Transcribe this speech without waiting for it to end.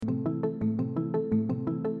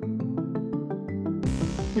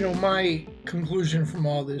My conclusion from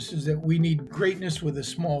all this is that we need greatness with a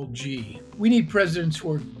small g. We need presidents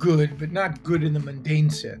who are good, but not good in the mundane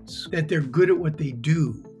sense, that they're good at what they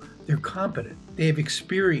do, they're competent, they have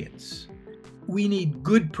experience. We need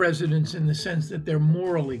good presidents in the sense that they're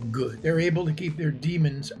morally good. They're able to keep their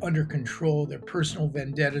demons under control, their personal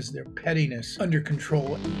vendettas, their pettiness under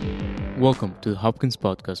control. Welcome to the Hopkins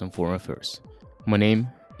Podcast on Foreign Affairs. My name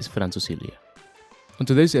is Franco Cilia. On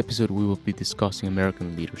today's episode, we will be discussing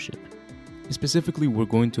American leadership. Specifically, we're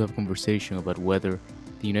going to have a conversation about whether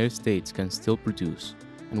the United States can still produce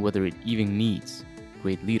and whether it even needs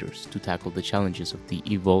great leaders to tackle the challenges of the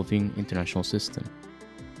evolving international system.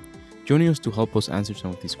 Joining us to help us answer some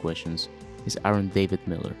of these questions is Aaron David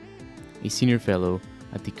Miller, a senior fellow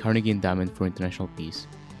at the Carnegie Endowment for International Peace,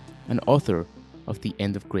 and author of The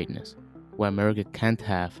End of Greatness: Why America Can't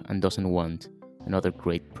Have and Doesn't Want Another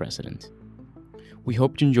Great President. We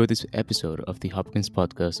hope you enjoyed this episode of the Hopkins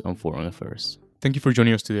Podcast on Foreign Affairs. Thank you for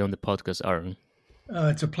joining us today on the podcast, Aaron.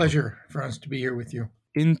 It's a pleasure for us to be here with you.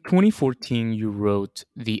 In 2014, you wrote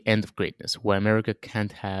The End of Greatness: Why America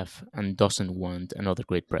Can't Have and Doesn't Want Another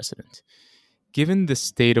Great President. Given the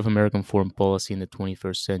state of American foreign policy in the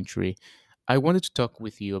 21st century, I wanted to talk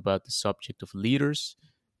with you about the subject of leaders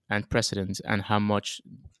and presidents and how much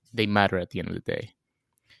they matter at the end of the day.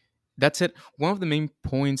 That said, one of the main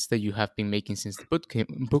points that you have been making since the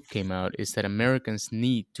book came out is that Americans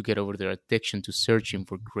need to get over their addiction to searching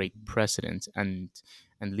for great presidents and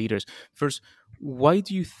leaders. First, why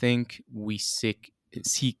do you think we seek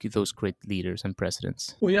those great leaders and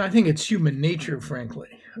presidents? Well, I think it's human nature, frankly.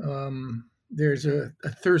 There's a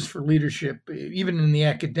thirst for leadership, even in the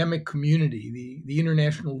academic community. The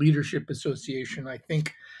International Leadership Association, I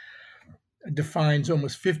think, defines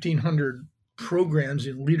almost 1,500 programs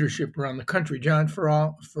in leadership around the country.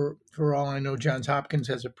 For all I know, Johns Hopkins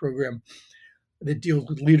has a program that deals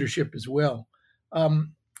with leadership as well.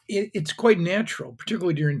 It's quite natural,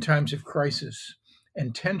 particularly during times of crisis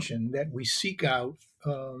and tension, that we seek out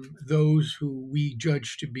those who we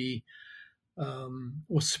judge to be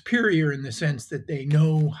superior in the sense that they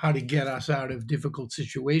know how to get us out of difficult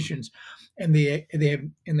situations, and they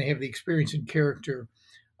have the experience and character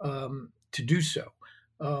to do so.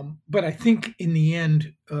 But I think in the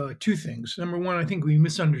end, two things. Number one, I think we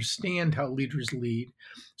misunderstand how leaders lead,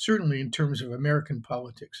 certainly in terms of American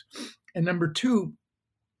politics. And number two,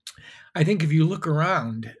 I think if you look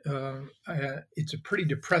around, it's a pretty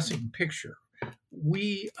depressing picture.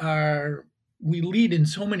 We lead in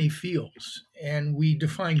so many fields, and we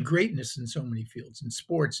define greatness in so many fields, in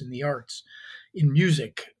sports, in the arts, in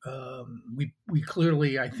music. We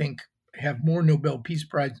clearly, I think, have more Nobel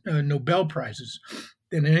Prizes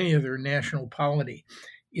than any other national polity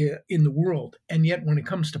in the world. And yet, when it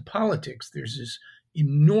comes to politics, there's this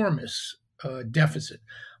enormous deficit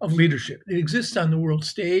of leadership. It exists on the world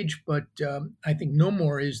stage, but I think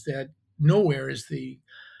nowhere is the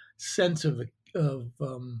sense of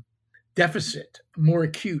deficit more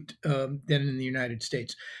acute than in the United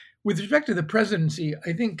States. With respect to the presidency,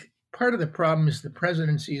 I think part of the problem is the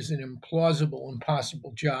presidency is an implausible,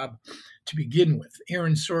 impossible job to begin with.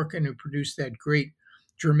 Aaron Sorkin, who produced that great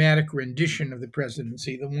dramatic rendition of the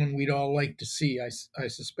presidency, the one we'd all like to see, I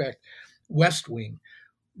suspect, West Wing,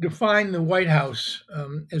 defined the White House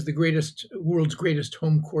as the world's greatest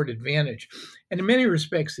home court advantage. And in many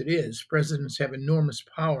respects it is. Presidents have enormous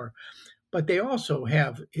power, but they also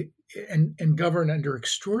have and govern under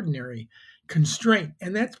extraordinary constraint.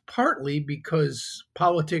 And that's partly because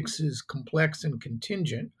politics is complex and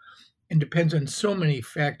contingent and depends on so many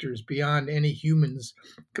factors beyond any human's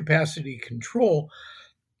capacity to control.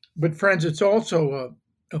 But friends, it's also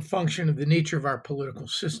a function of the nature of our political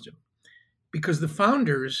system, because the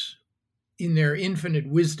founders, in their infinite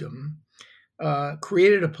wisdom,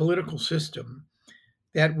 created a political system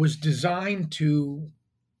that was designed to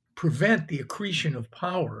prevent the accretion of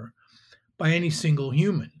power by any single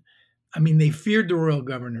human. I mean, they feared the royal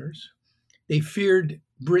governors. They feared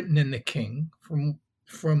Britain and the king,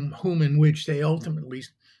 from whom and which they ultimately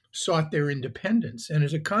sought their independence. And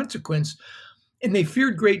as a consequence, and they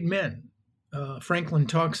feared great men. Franklin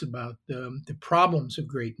talks about the problems of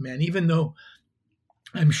great men, even though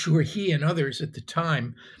I'm sure he and others at the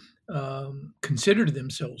time considered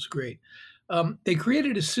themselves great. They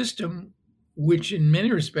created a system which in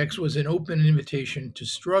many respects was an open invitation to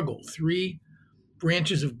struggle. Three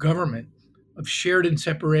branches of government of shared and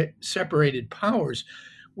separated powers,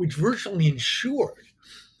 which virtually ensured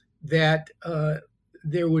that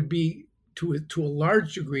there would be, to a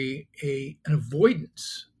large degree, an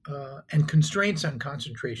avoidance and constraints on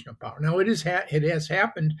concentration of power. Now, it has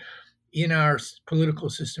happened in our political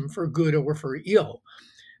system for good or for ill.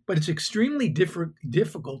 but it's extremely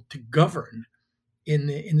difficult to govern in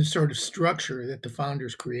the sort of structure that the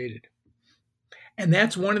founders created. And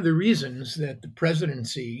that's one of the reasons that the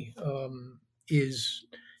presidency is,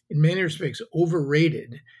 in many respects,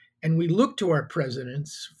 overrated. And we look to our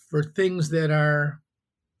presidents for things that are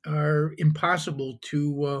impossible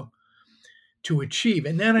to achieve.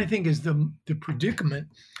 And that, I think, is the predicament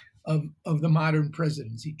of the modern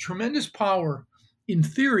presidency. Tremendous power in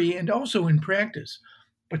theory and also in practice,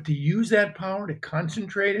 but to use that power, to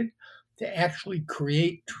concentrate it, to actually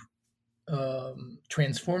create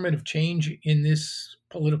transformative change in this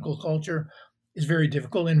political culture is very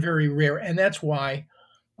difficult and very rare. And that's why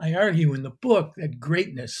I argue in the book that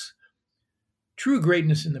true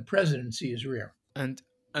greatness in the presidency is rare. And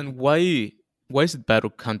why is it bad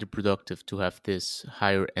or counterproductive to have this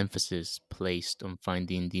higher emphasis placed on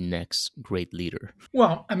finding the next great leader?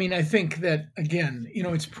 Well, I mean, I think that, again,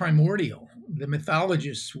 it's primordial. The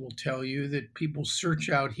mythologists will tell you that people search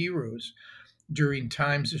out heroes during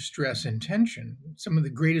times of stress and tension. Some of the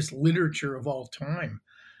greatest literature of all time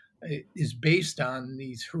is based on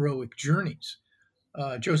these heroic journeys.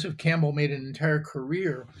 Joseph Campbell made an entire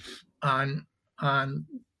career on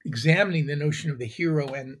examining the notion of the hero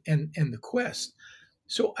and the quest.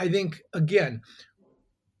 So I think, again,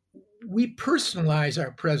 we personalize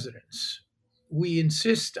our presidents. We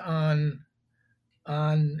insist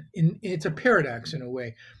it's a paradox in a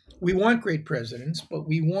way. We want great presidents, but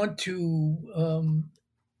we want to,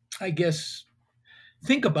 I guess,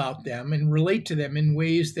 think about them and relate to them in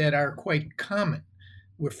ways that are quite common.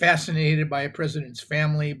 We're fascinated by a president's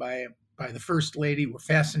family, by the first lady. We're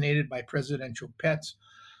fascinated by presidential pets.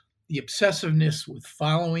 The obsessiveness with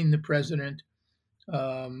following the president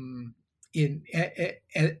as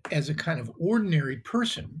a kind of ordinary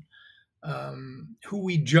person who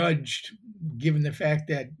we judged, given the fact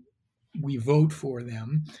that we vote for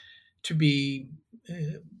them, to be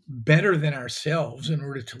better than ourselves in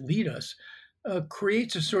order to lead us,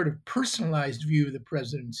 creates a sort of personalized view of the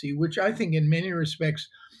presidency, which I think in many respects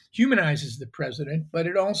humanizes the president, but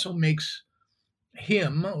it also makes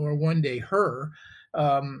him, or one day her,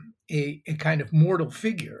 a kind of mortal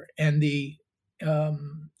figure. And I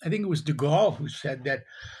think it was de Gaulle who said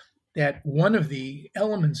that one of the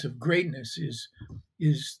elements of greatness is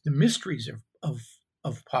the mysteries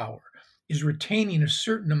of power, is retaining a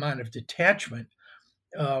certain amount of detachment,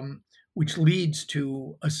 which leads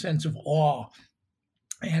to a sense of awe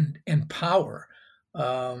and power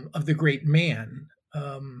of the great man,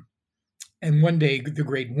 and one day the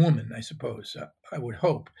great woman, I suppose, I would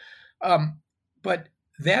hope. But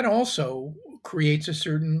that also creates a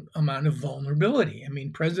certain amount of vulnerability. I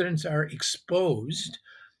mean, presidents are exposed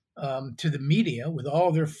to the media with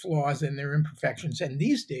all their flaws and their imperfections. And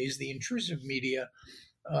these days, the intrusive media,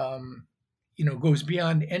 goes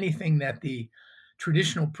beyond anything that the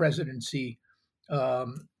traditional presidency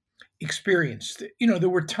experienced. There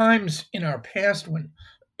were times in our past when,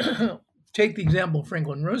 take the example of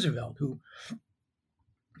Franklin Roosevelt, who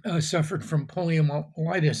suffered from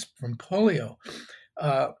poliomyelitis, from polio,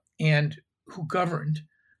 and who governed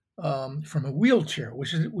from a wheelchair,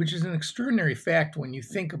 which is an extraordinary fact when you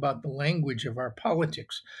think about the language of our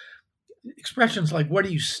politics. Expressions like "what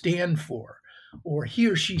do you stand for?" or "he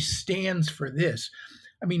or she stands for this."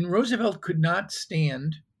 I mean, Roosevelt could not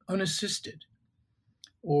stand unassisted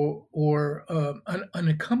or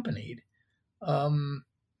unaccompanied,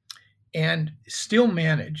 and still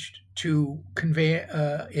managed to convey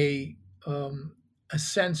a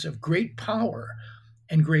sense of great power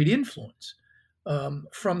and great influence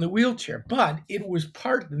from the wheelchair. But it was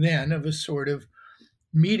part then of a sort of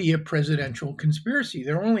media presidential conspiracy.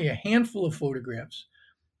 There are only a handful of photographs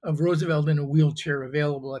of Roosevelt in a wheelchair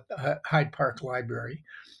available at the Hyde Park Library.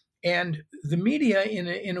 And the media,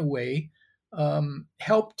 in a way,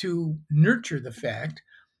 helped to nurture the fact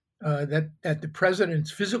that the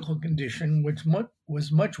president's physical condition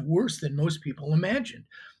was much worse than most people imagined.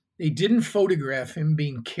 They didn't photograph him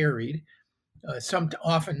being carried,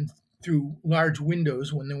 often through large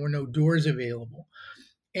windows when there were no doors available.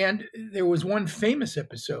 And there was one famous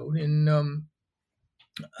episode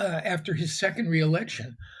after his second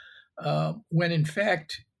reelection, when in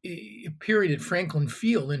fact he appeared at Franklin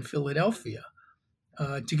Field in Philadelphia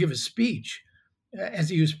to give a speech. As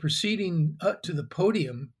he was proceeding up to the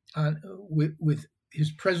podium with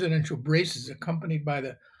his presidential braces, accompanied by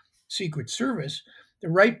the Secret Service, the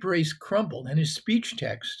right brace crumpled and his speech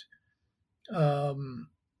text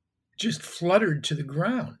just fluttered to the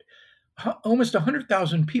ground. Almost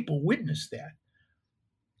 100,000 people witnessed that.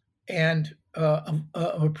 And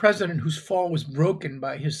a president whose fall was broken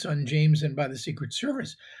by his son James and by the Secret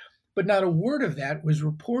Service. but not a word of that was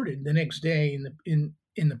reported the next day in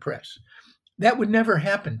the press. That would never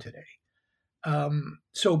happen today.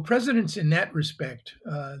 So presidents, in that respect,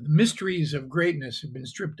 the mysteries of greatness have been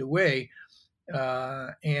stripped away,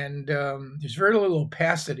 and there's very little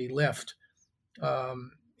opacity left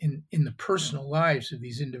in the personal lives of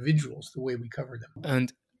these individuals, the way we cover them.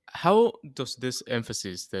 And how does this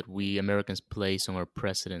emphasis that we Americans place on our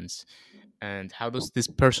presidents, and how does this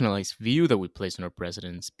personalized view that we place on our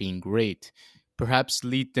presidents being great, perhaps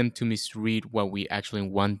lead them to misread what we actually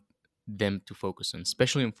want them to focus on,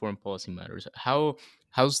 especially in foreign policy matters?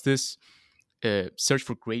 How's this search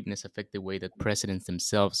for greatness affect the way that presidents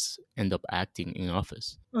themselves end up acting in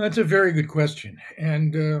office? Well, that's a very good question.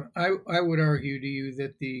 And I would argue to you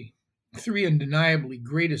that the three undeniably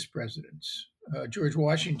greatest presidents, George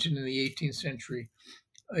Washington in the 18th century,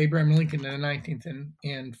 Abraham Lincoln in the 19th,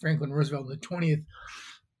 and Franklin Roosevelt in the 20th,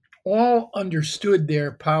 all understood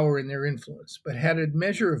their power and their influence, but had a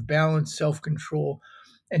measure of balance, self-control,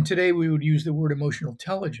 and today we would use the word emotional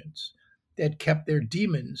intelligence, that kept their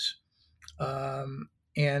demons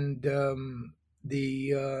and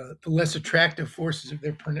the less attractive forces of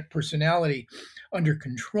their personality under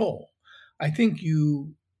control. I think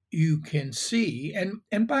you can see,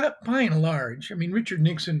 and by and large, I mean, Richard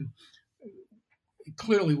Nixon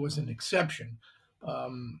clearly was an exception.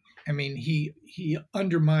 I mean, he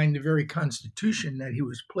undermined the very Constitution that he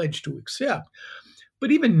was pledged to accept.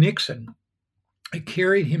 But even Nixon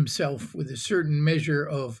carried himself with a certain measure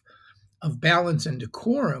of balance and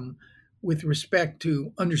decorum with respect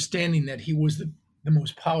to understanding that he was the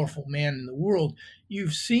most powerful man in the world.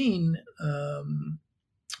 You've seen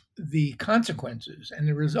the consequences and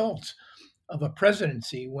the results of a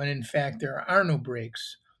presidency when, in fact, there are no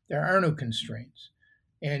breaks, there are no constraints,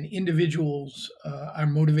 and individuals are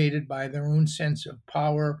motivated by their own sense of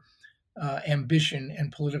power, ambition,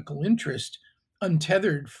 and political interest,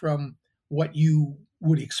 untethered from what you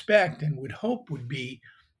would expect and would hope would be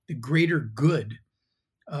the greater good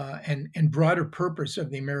and broader purpose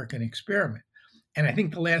of the American experiment. And I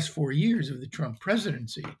think the last 4 years of the Trump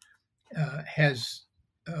presidency has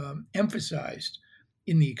emphasized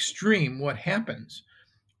in the extreme what happens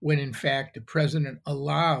when, in fact, the president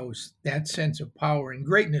allows that sense of power and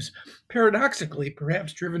greatness, paradoxically,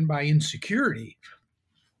 perhaps driven by insecurity,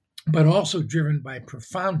 but also driven by a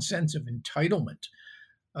profound sense of entitlement,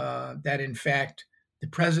 that, in fact, the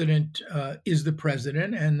president is the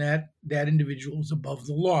president and that individual is above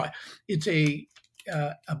the law. It's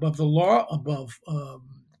above the law, above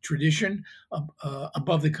tradition,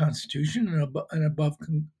 above the Constitution, and above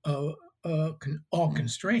all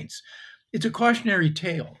constraints. It's a cautionary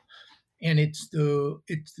tale, and it's the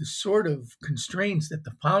sort of constraints that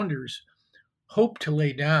the founders hope to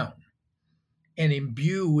lay down and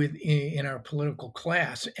imbue in our political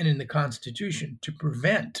class and in the Constitution to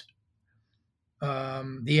prevent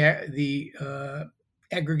the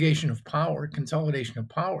aggregation of power, consolidation of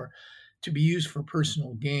power, to be used for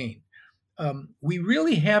personal gain. We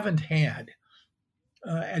really haven't had,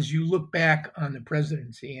 as you look back on the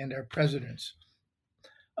presidency and our presidents,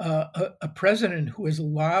 a president who has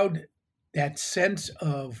allowed that sense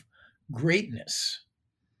of greatness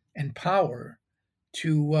and power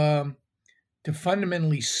to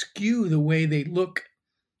fundamentally skew the way they look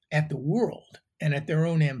at the world and at their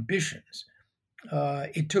own ambitions.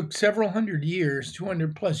 It took several hundred years,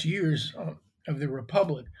 200 plus years of the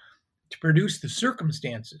Republic to produce the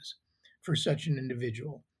circumstances for such an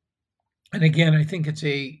individual. And again, I think it's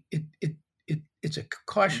a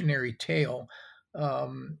cautionary tale,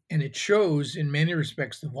 and it shows in many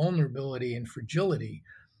respects the vulnerability and fragility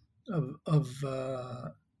of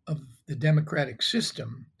the democratic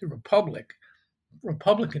system, the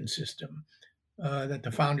Republican system that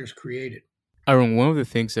the founders created. Aaron, one of the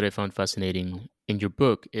things that I found fascinating in your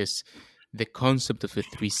book is the concept of the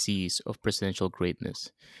 3 C's of presidential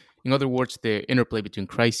greatness. In other words, the interplay between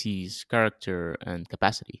crises, character, and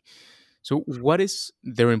capacity. So what is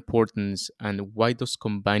their importance, and why does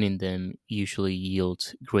combining them usually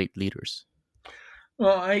yield great leaders?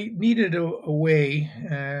 Well, I needed a way,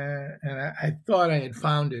 and I thought I had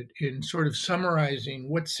found it in sort of summarizing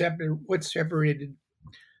what separated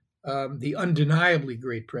the undeniably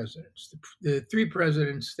great presidents, the 3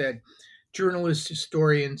 presidents that journalists,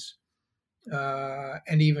 historians,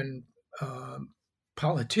 and even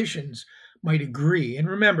politicians might agree. And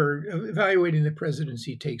remember, evaluating the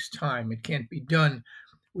presidency takes time. It can't be done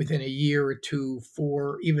within a year or 2,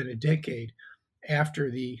 4, even a decade after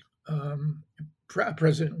the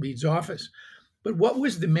president leaves office. But what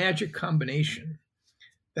was the magic combination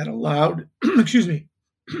that allowed,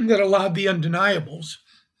 that allowed the undeniables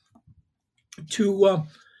to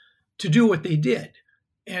to do what they did.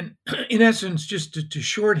 And in essence, just to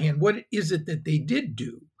shorthand, what is it that they did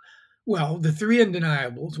do? Well, the three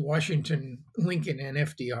undeniables, Washington, Lincoln, and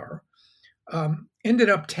FDR, ended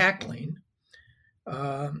up tackling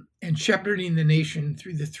and shepherding the nation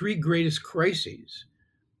through the three greatest crises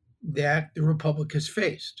that the Republic has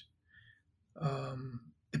faced.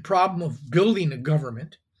 The problem of building a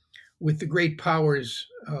government with the great powers,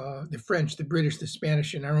 the French, the British, the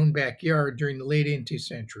Spanish, in our own backyard during the late 18th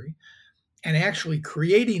century, and actually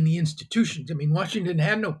creating the institutions. I mean, Washington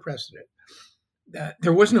had no precedent.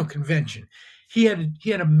 There was no convention. He had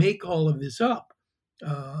to make all of this up,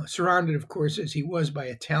 surrounded, of course, as he was, by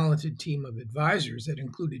a talented team of advisors that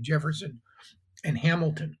included Jefferson and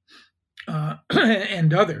Hamilton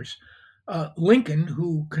and others. Lincoln,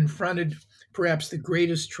 who confronted perhaps the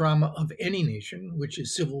greatest trauma of any nation, which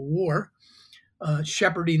is civil war,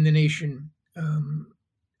 shepherding the nation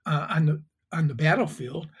on the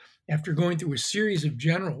battlefield after going through a series of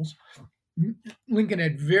generals. Lincoln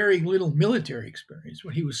had very little military experience.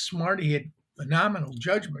 When he was smart, he had phenomenal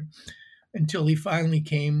judgment until he finally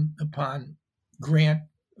came upon Grant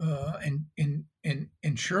and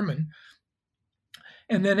Sherman.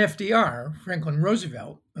 And then FDR, Franklin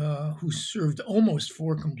Roosevelt, who served almost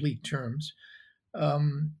 4 complete terms,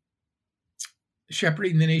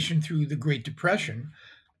 shepherding the nation through the Great Depression,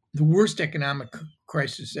 the worst economic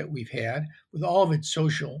crisis that we've had, with all of its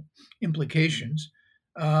social implications.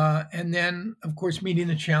 And then, of course, meeting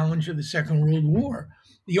the challenge of the Second World War,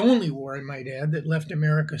 the only war, I might add, that left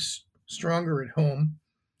America stronger at home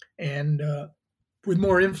and with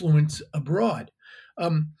more influence abroad.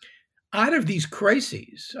 Out of these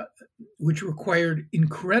crises, which required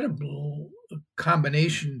incredible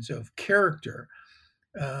combinations of character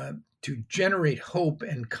to generate hope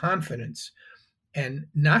and confidence and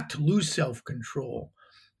not to lose self-control,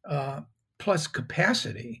 plus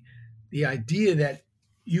capacity, the idea that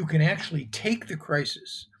you can actually take the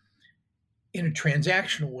crisis in a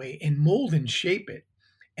transactional way and mold and shape it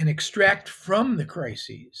and extract from the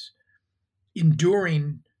crises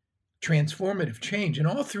enduring transformative change. And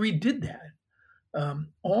all three did that.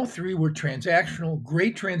 All three were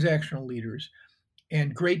great transactional leaders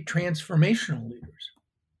and great transformational leaders.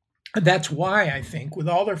 And that's why I think, with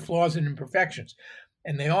all their flaws and imperfections,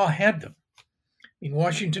 and they all had them. I mean,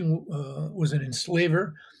 Washington was an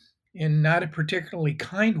enslaver and not a particularly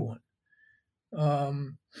kind one.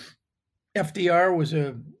 FDR was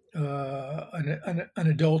an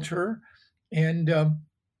adulterer and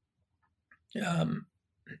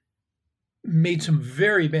made some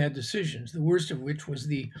very bad decisions, the worst of which was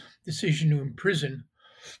the decision to imprison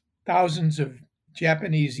thousands of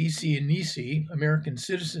Japanese issei and nisei, American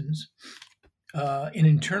citizens, in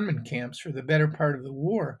internment camps for the better part of the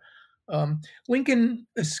war. Lincoln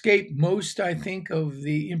escaped most, I think, of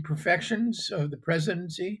the imperfections of the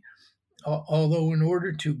presidency, although in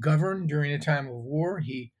order to govern during a time of war,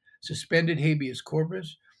 he suspended habeas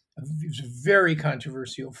corpus. He was a very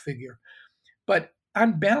controversial figure. But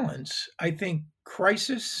on balance, I think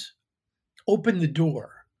crisis opened the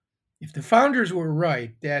door. If the founders were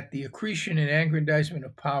right that the accretion and aggrandizement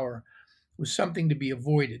of power was something to be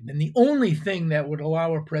avoided, then the only thing that would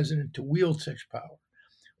allow a president to wield such power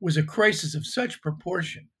was a crisis of such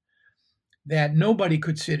proportion that nobody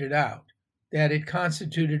could sit it out, that it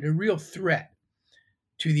constituted a real threat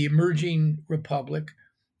to the emerging republic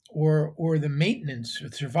or the maintenance or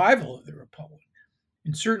survival of the republic.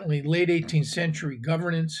 And certainly late 18th century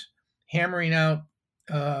governance, hammering out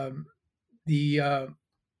the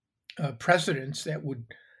precedents that would,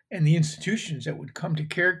 and the institutions that would come to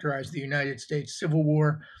characterize the United States Civil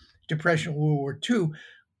War, Depression, World War II,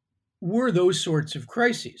 were those sorts of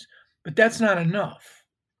crises. But that's not enough.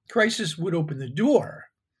 Crisis would open the door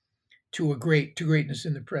to greatness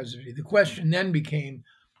in the presidency. The question then became,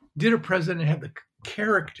 did a president have the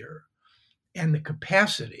character and the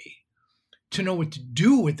capacity to know what to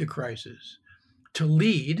do with the crisis, to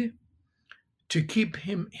lead, to keep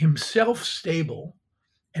himself stable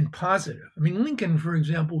and positive? I mean, Lincoln, for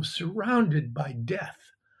example, was surrounded by death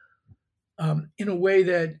in a way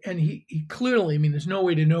that, and he clearly, I mean, there's no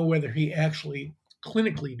way to know whether he actually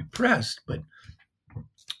clinically depressed, but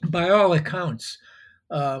by all accounts,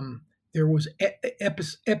 there was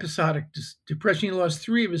episodic depression. He lost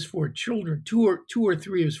 3 of his 4 children, two or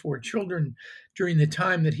three of his 4 children during the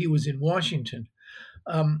time that he was in Washington.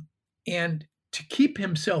 And to keep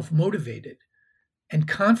himself motivated and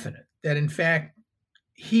confident that, in fact,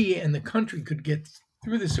 he and the country could get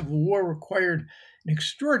through the Civil War required an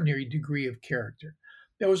extraordinary degree of character.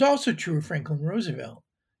 That was also true of Franklin Roosevelt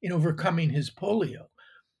in overcoming his polio,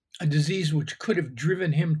 a disease which could have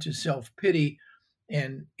driven him to self-pity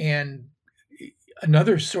and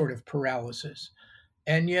another sort of paralysis.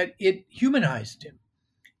 And yet it humanized him.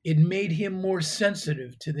 It made him more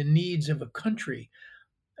sensitive to the needs of a country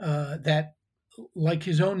that, like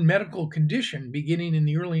his own medical condition, beginning in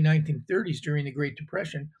the early 1930s during the Great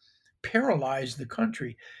Depression, paralyzed the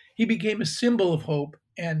country. He became a symbol of hope,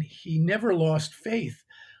 and he never lost faith.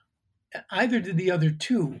 Either did the other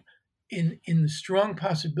two in the strong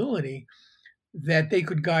possibility that they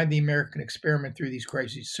could guide the American experiment through these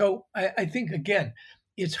crises. So I think, again,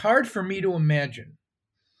 it's hard for me to imagine,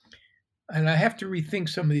 and I have to rethink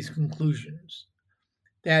some of these conclusions,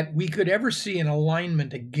 that we could ever see an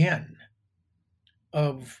alignment again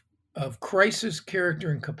of crisis,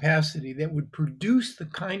 character, and capacity that would produce the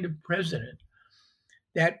kind of president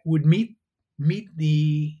that would meet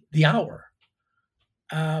the hour.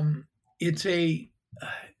 It's a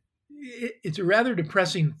rather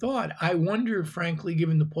depressing thought. I wonder, frankly,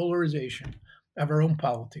 given the polarization of our own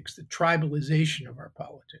politics, the tribalization of our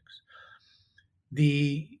politics,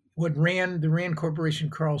 the Rand Corporation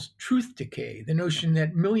calls truth decay, the notion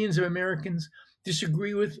that millions of Americans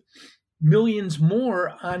disagree with millions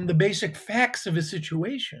more on the basic facts of a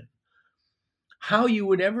situation. How you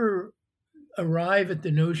would ever arrive at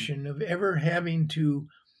the notion of ever having to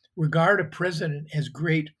regard a president as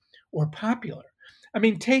great or popular. I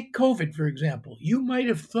mean, take COVID, for example. You might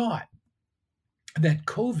have thought that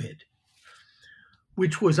COVID,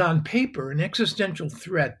 which was on paper an existential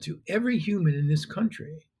threat to every human in this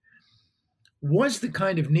country, was the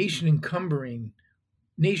kind of nation-encumbering,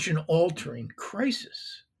 nation-altering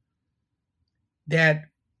crisis that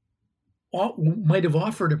might have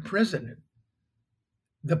offered a president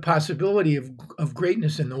the possibility of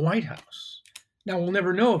greatness in the White House. Now, we'll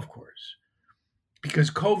never know, of course,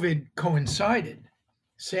 because COVID coincided,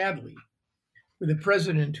 sadly, with a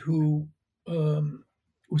president who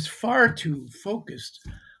was far too focused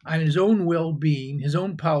on his own well-being, his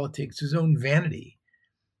own politics, his own vanity,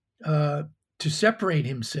 to separate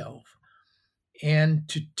himself and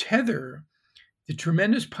to tether the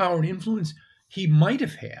tremendous power and influence he might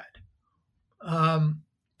have had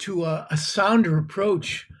to a sounder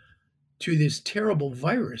approach to this terrible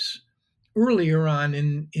virus earlier on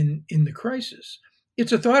in the crisis.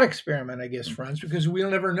 It's a thought experiment, I guess, Franz, because we'll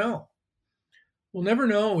never know. We'll never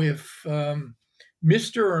know if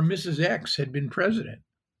Mr. or Mrs. X had been president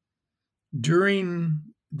during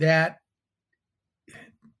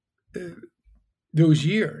those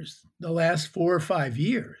years, the last 4 or 5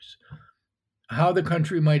 years, how the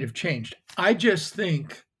country might have changed. I just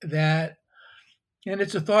think that, and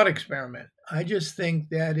it's a thought experiment, I just think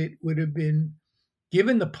that it would have been,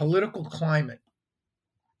 given the political climate,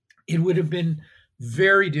 it would have been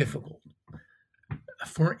very difficult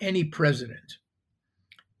for any president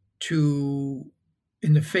to,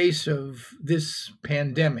 in the face of this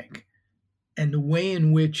pandemic and the way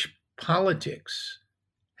in which politics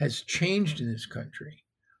has changed in this country,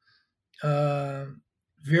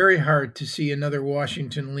 very hard to see another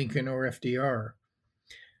Washington, Lincoln, or FDR.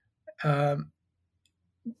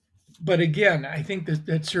 But again, I think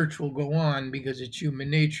that search will go on because it's human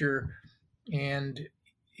nature, and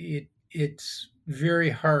it's very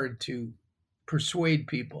hard to persuade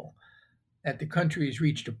people that the country has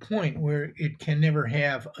reached a point where it can never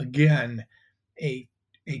have again a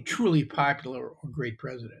truly popular or great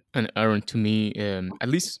president. And Aaron, to me, at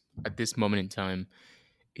least at this moment in time,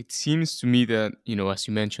 it seems to me that, as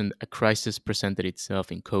you mentioned, a crisis presented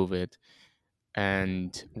itself in COVID.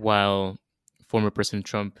 And while former President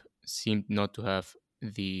Trump seemed not to have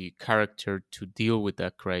the character to deal with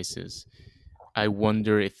that crisis, I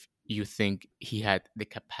wonder if you think he had the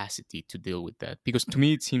capacity to deal with that. Because to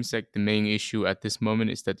me, it seems like the main issue at this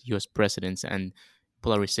moment is that US presidents and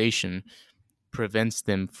polarization prevents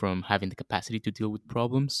them from having the capacity to deal with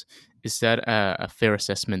problems. Is that a fair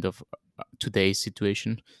assessment of today's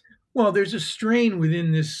situation? Well, there's a strain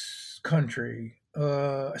within this country,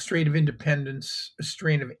 a strain of independence, a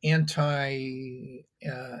strain of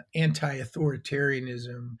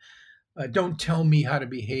anti-authoritarianism. Don't tell me how to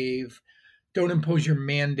behave. Don't impose your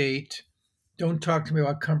mandate. Don't talk to me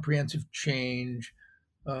about comprehensive change.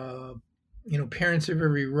 Parents have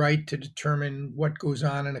every right to determine what goes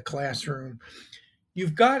on in a classroom.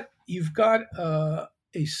 You've got a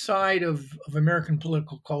side of American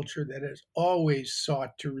political culture that has always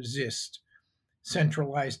sought to resist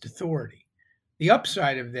centralized authority. The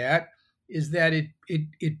upside of that is that it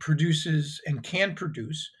produces and can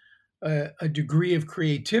produce a degree of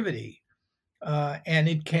creativity, and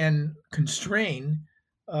it can constrain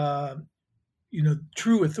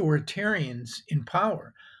true authoritarians in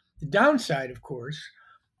power. The downside, of course,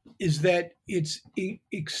 is that it's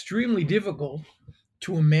extremely difficult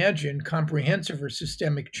to imagine comprehensive or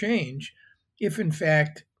systemic change if, in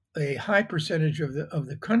fact, a high percentage of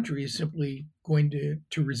the country is simply going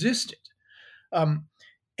to resist it. Um,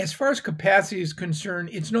 as far as capacity is concerned,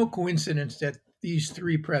 it's no coincidence that these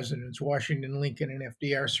three presidents, Washington, Lincoln, and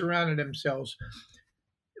FDR, surrounded themselves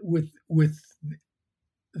with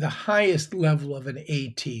the highest level of an A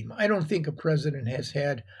team. I don't think a president has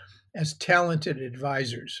had as talented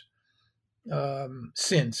advisors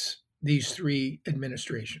since these three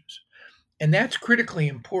administrations. And that's critically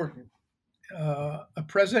important. A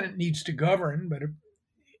president needs to govern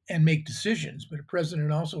and make decisions, but a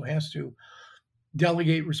president also has to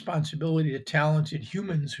delegate responsibility to talented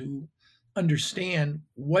humans who understand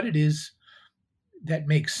what it is that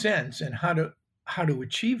makes sense and how to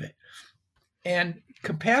achieve it. And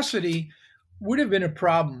capacity would have been a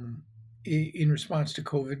problem in response to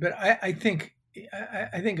COVID, but I think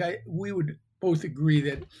we would both agree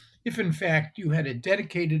that if in fact you had a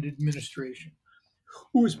dedicated administration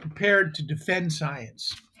who was prepared to defend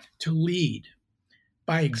science, to lead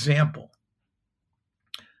by example,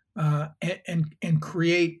 and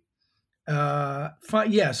create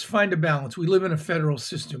find a balance. We live in a federal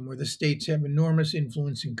system where the states have enormous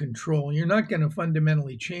influence and control. And you're not going to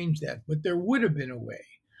fundamentally change that, but there would have been a way,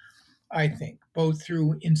 I think, both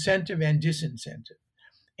through incentive and disincentive,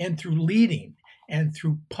 and through leading and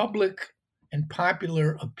through public and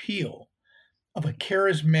popular appeal of a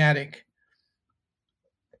charismatic,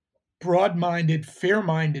 broad-minded,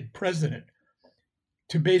 fair-minded president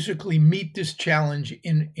to basically meet this challenge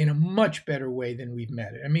in a much better way than we've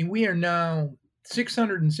met it. I mean, we are now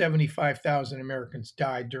 675,000 Americans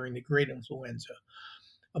died during the Great Influenza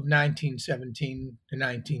of 1917 to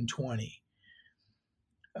 1920.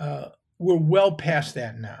 We're well past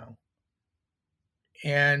that now.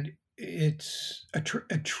 And it's a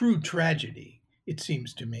true tragedy, it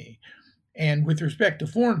seems to me. And with respect to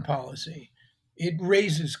foreign policy, it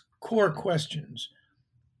raises core questions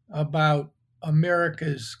about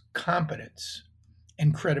America's competence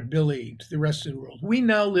and credibility to the rest of the world. We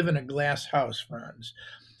now live in a glass house, Franz.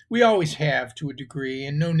 We always have to a degree,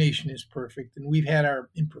 and no nation is perfect. And we've had our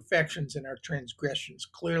imperfections and our transgressions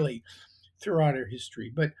clearly throughout our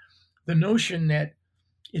history. But the notion that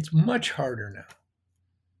it's much harder now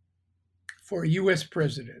for a U.S.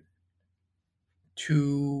 president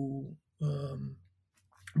to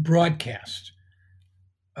broadcast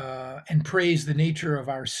and praise the nature of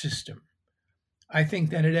our system, I think,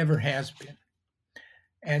 than it ever has been.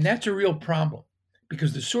 And that's a real problem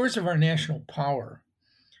because the source of our national power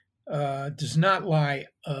does not lie,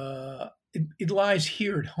 it lies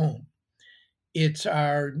here at home. It's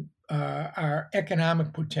our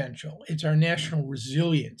economic potential, it's our national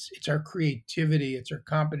resilience, it's our creativity, it's our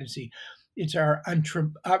competency, it's our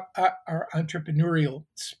entrepreneurial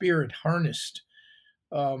spirit harnessed,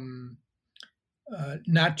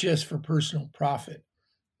 not just for personal profit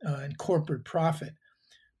and corporate profit,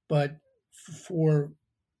 but for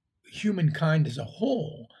humankind as a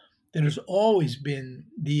whole, that has always been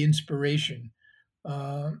the inspiration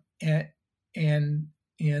and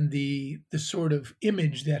the sort of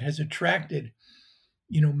image that has attracted,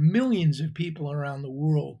 millions of people around the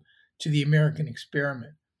world to the American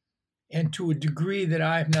experiment, and to a degree that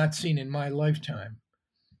I have not seen in my lifetime.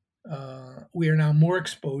 We are now more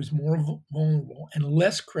exposed, more vulnerable, and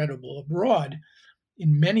less credible abroad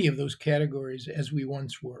in many of those categories as we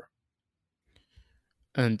once were.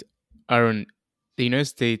 And Aaron, the United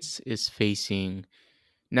States is facing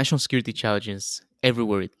national security challenges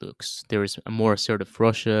everywhere it looks. There is a more assertive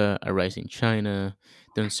Russia, a rising China,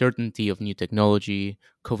 the uncertainty of new technology,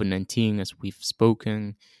 COVID-19, as we've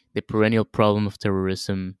spoken, the perennial problem of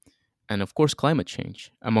terrorism, and of course, climate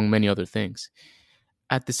change, among many other things.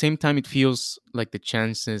 At the same time, it feels like the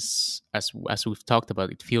chances, as we've talked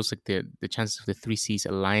about, it feels like the chances of the three C's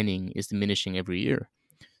aligning is diminishing every year.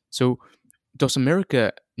 So, does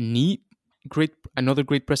America need another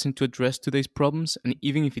great president to address today's problems? And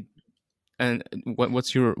even if it, and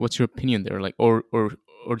what's your opinion there? Like, or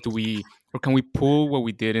can we pull what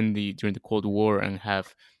we did during the Cold War and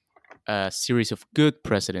have a series of good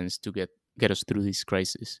presidents to get us through this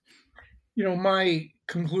crisis? My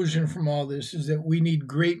conclusion from all this is that we need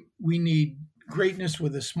greatness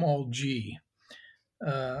with a small g.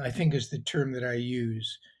 I think is the term that I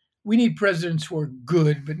use. We need presidents who are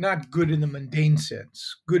good, but not good in the mundane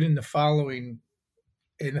sense. Good in the following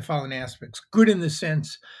aspects. Good in the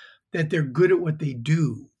sense that they're good at what they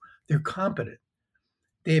do. They're competent.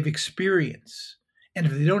 They have experience. And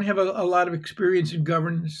if they don't have a lot of experience in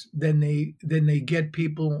governance, then they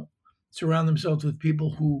surround themselves with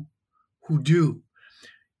people who do.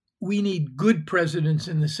 we need good presidents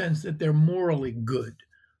in the sense that they're morally good,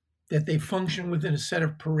 that they function within a set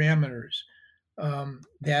of parameters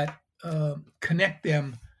that connect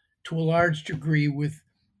them to a large degree with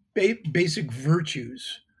basic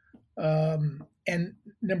virtues. And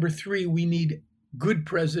number three, we need good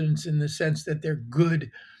presidents in the sense that they're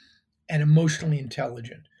good and emotionally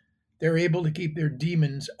intelligent. They're able to keep their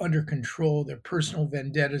demons under control, their personal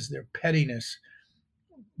vendettas, their pettiness,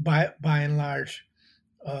 by and large,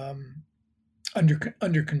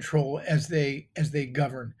 under control as they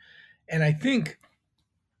govern. And I think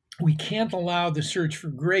we can't allow the search for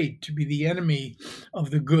great to be the enemy of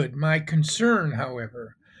the good. My concern,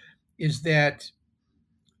 however, is that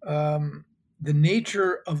the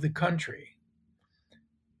nature of the country,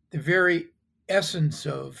 the very essence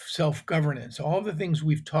of self-governance, all the things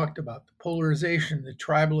we've talked about, the polarization, the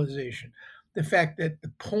tribalization, the fact that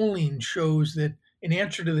the polling shows that in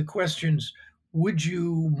answer to the questions, would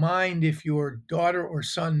you mind if your daughter or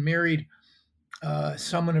son married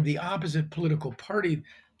someone of the opposite political party,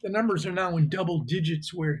 the numbers are now in double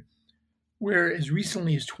digits, where as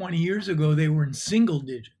recently as 20 years ago, they were in single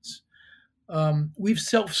digits. We've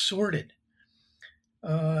self-sorted.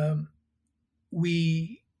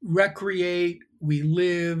 We recreate, we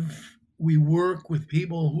live, we work with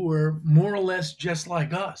people who are more or less just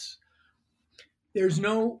like us. There's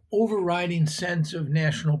no overriding sense of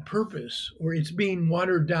national purpose, or it's being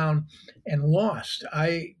watered down and lost.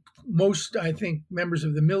 I think members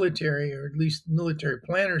of the military, or at least military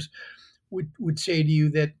planners, would say to you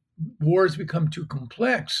that wars become too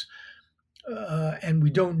complex, and we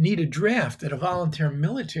don't need a draft. That a volunteer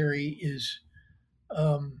military is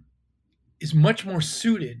much more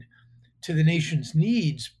suited to the nation's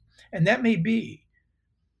needs, and that may be,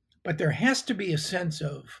 but there has to be a sense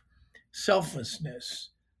of selflessness,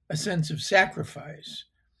 a sense of sacrifice,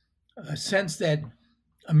 a sense that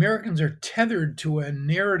Americans are tethered to a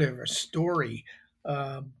narrative, a story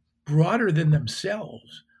broader than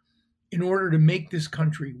themselves in order to make this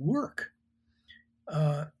country work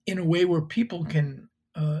in a way where people can,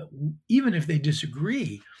 even if they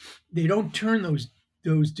disagree, they don't turn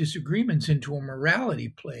those disagreements into a morality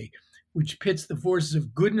play, which pits the forces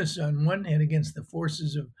of goodness on one hand against the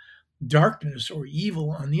forces of darkness or evil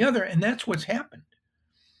on the other. And that's what's happened.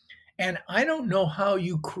 And I don't know how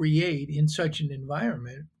you create in such an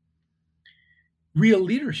environment real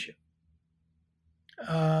leadership.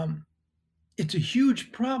 It's a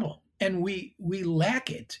huge problem, and we lack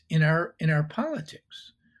it in our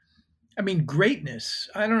politics. I mean, greatness.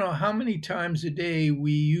 I don't know how many times a day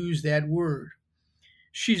we use that word.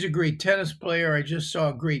 She's a great tennis player. I just saw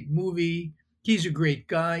a great movie. He's a great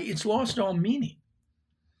guy. It's lost all meaning.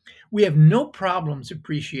 We have no problems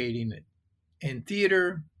appreciating it in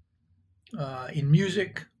theater, in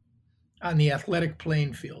music, on the athletic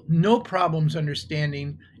playing field. No problems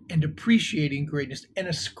understanding and appreciating greatness and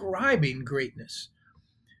ascribing greatness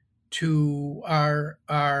to our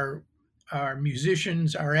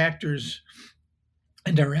musicians, our actors,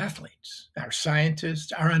 and our athletes, our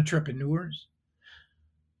scientists, our entrepreneurs.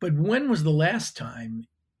 But when was the last time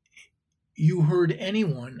you heard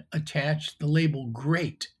anyone attach the label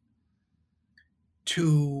great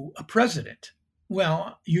to a president?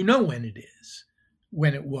 Well, you know when it is,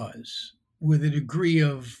 when it was, with a degree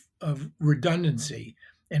of redundancy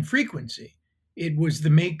and frequency. It was the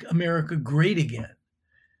Make America Great Again.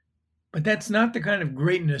 But that's not the kind of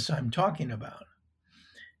greatness I'm talking about.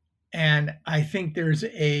 And I think there's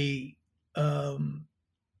a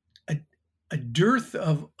dearth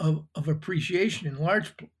of appreciation in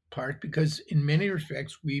large part because in many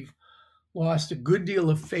respects we've lost a good deal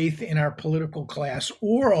of faith in our political class,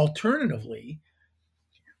 or alternatively,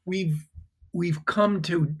 we've come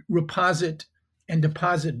to deposit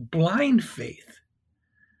blind faith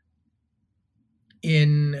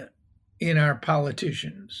in our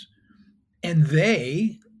politicians. And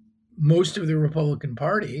most of the Republican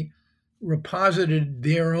Party, reposited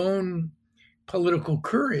their own political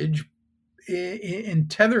courage in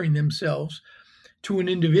tethering themselves to an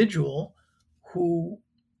individual who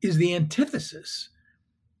is the antithesis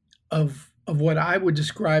of what I would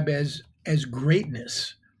describe as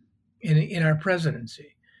greatness in our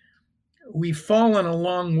presidency. We've fallen a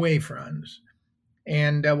long way, Franz.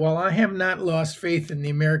 And while I have not lost faith in the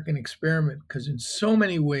American experiment, because in so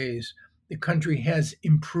many ways the country has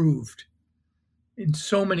improved, in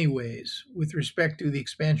so many ways with respect to the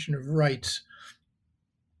expansion of rights,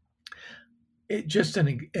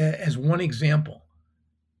 as one example.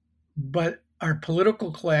 But our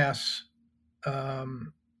political class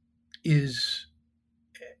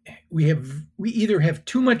we either have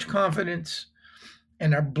too much confidence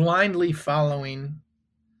and are blindly following,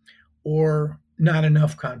 or not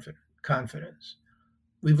enough confidence.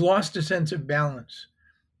 We've lost a sense of balance.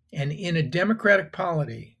 And in a democratic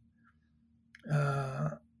polity,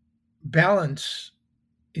 balance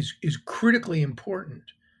is critically important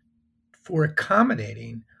for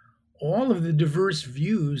accommodating all of the diverse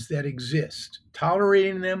views that exist,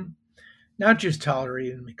 tolerating them, not just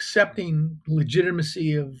tolerating them, accepting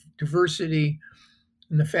legitimacy of diversity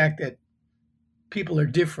and the fact that people are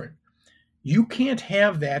different. You can't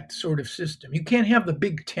have that sort of system. You can't have the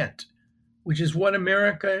big tent, which is what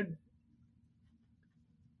America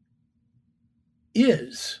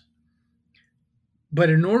is. But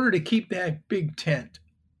in order to keep that big tent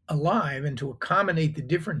alive and to accommodate the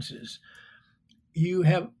differences, you've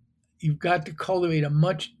got to cultivate a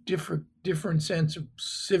much different sense of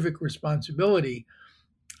civic responsibility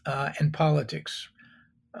and politics.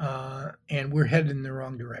 And we're headed in the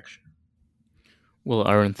wrong direction. Well,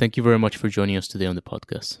 Aaron, thank you very much for joining us today on the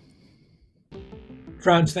podcast.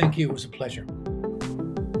 Franz, thank you. It was a pleasure.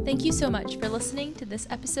 Thank you so much for listening to this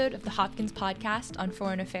episode of the Hopkins Podcast on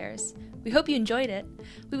Foreign Affairs. We hope you enjoyed it.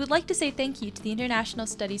 We would like to say thank you to the International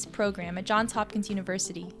Studies Program at Johns Hopkins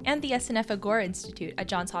University and the SNF Agora Institute at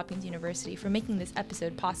Johns Hopkins University for making this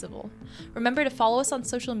episode possible. Remember to follow us on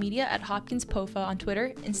social media at Hopkins POFA on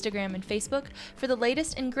Twitter, Instagram, and Facebook for the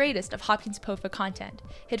latest and greatest of Hopkins POFA content.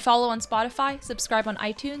 Hit follow on Spotify, subscribe on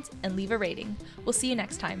iTunes, and leave a rating. We'll see you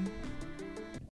next time.